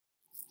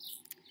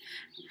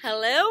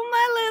Hello,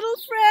 my little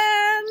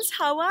friends.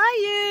 How are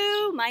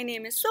you? My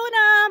name is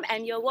Sonam,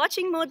 and you're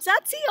watching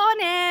Mozartsy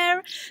on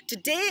air.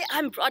 Today,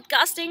 I'm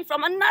broadcasting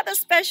from another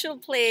special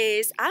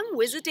place. I'm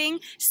visiting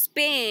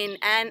Spain,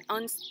 and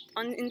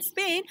in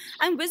Spain,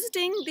 I'm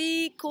visiting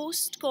the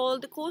coast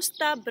called the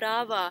Costa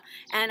Brava,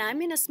 and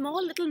I'm in a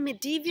small little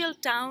medieval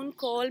town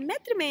called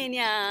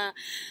Metromania.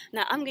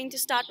 Now, I'm going to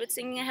start with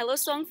singing a hello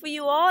song for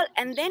you all,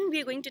 and then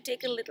we're going to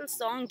take a little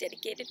song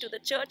dedicated to the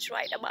church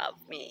right above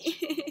me.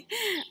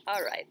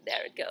 All right,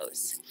 there it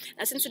goes.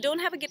 Now, since I don't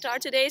have a guitar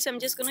today, so I'm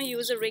just going to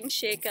use a ring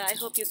shaker. I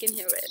hope you can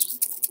hear it.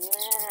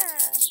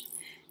 Yeah.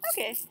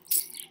 Okay,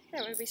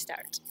 here we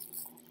start.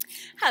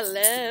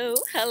 Hello,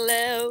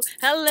 hello,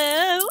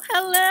 hello,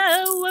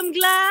 hello. I'm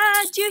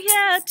glad you're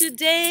here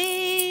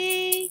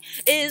today.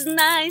 It's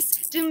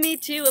nice to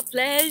meet you, a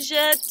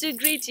pleasure to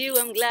greet you.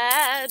 I'm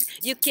glad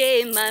you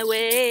came my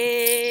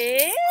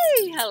way.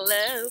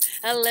 Hello,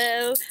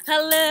 hello,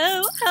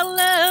 hello,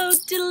 hello.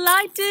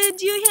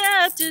 Delighted you're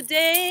here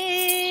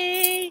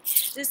today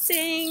to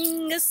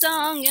sing a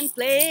song and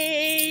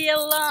play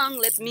along.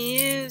 Let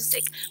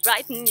music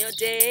brighten your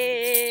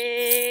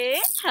day.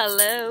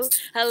 Hello,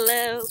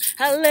 hello,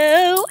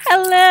 hello,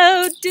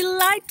 hello.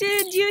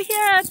 Delighted you're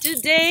here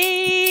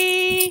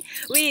today.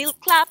 We'll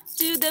clap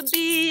to the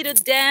beat or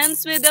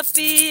dance with our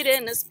feet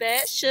in a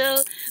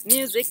special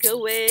music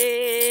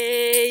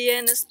away,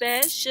 in a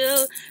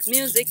special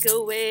music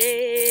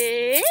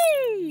away.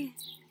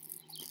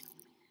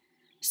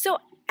 So,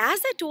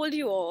 as I told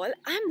you all,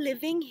 I'm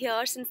living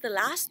here since the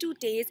last 2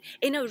 days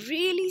in a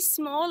really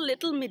small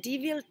little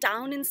medieval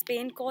town in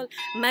Spain called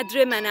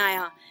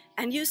Madrimanaya.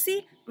 And you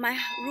see, my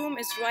room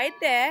is right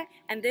there,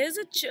 and there's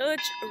a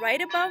church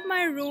right above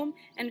my room,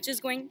 and which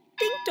is going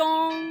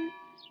ting-tong,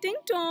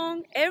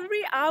 ting-tong.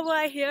 Every hour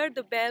I hear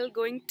the bell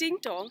going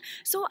ting-tong.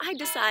 So I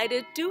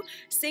decided to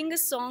sing a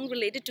song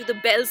related to the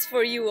bells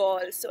for you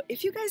all. So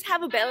if you guys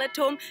have a bell at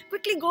home,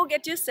 quickly go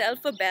get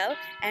yourself a bell,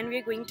 and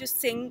we're going to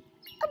sing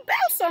a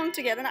bell song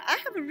together. Now I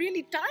have a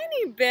really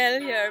tiny bell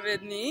here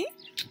with me.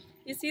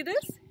 You see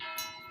this?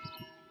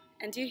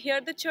 And you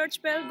hear the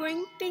church bell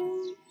going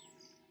ting,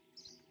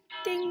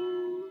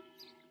 ting,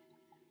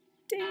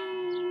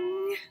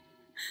 ting.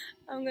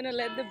 I'm gonna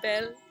let the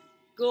bell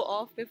go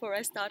off before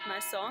I start my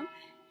song,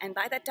 and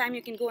by that time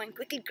you can go and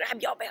quickly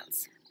grab your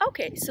bells.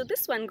 Okay, so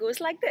this one goes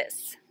like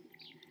this.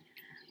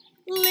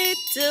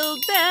 Little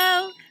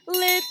bell,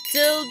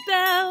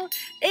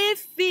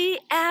 if we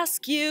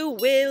ask you,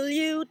 will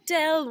you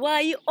tell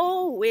why you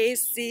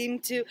always seem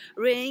to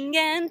ring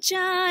and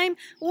chime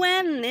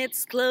when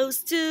it's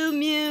close to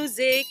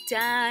music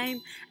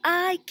time?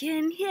 I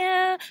can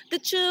hear the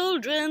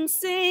children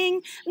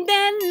sing,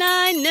 then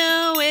I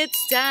know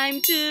it's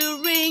time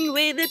to ring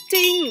with a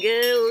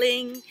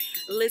tingling.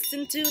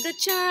 Listen to the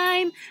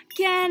chime,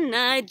 can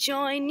I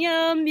join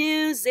your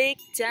music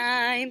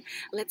time?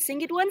 Let's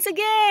sing it once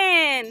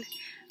again.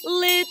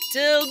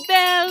 Little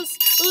bells,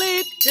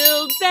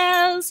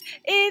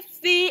 if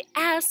we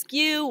ask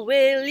you,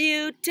 will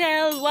you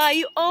tell why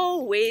you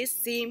always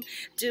seem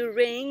to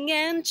ring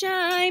and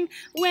chime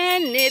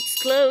when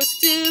it's close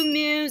to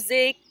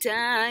music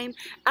time?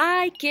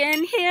 I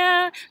can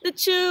hear the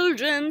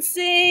children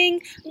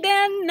sing,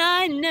 then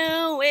I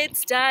know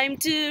it's time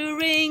to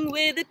ring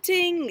with a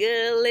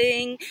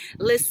tingling.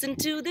 Listen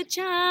to the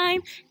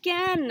chime,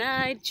 can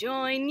I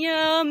join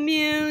your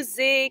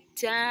music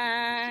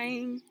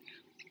time?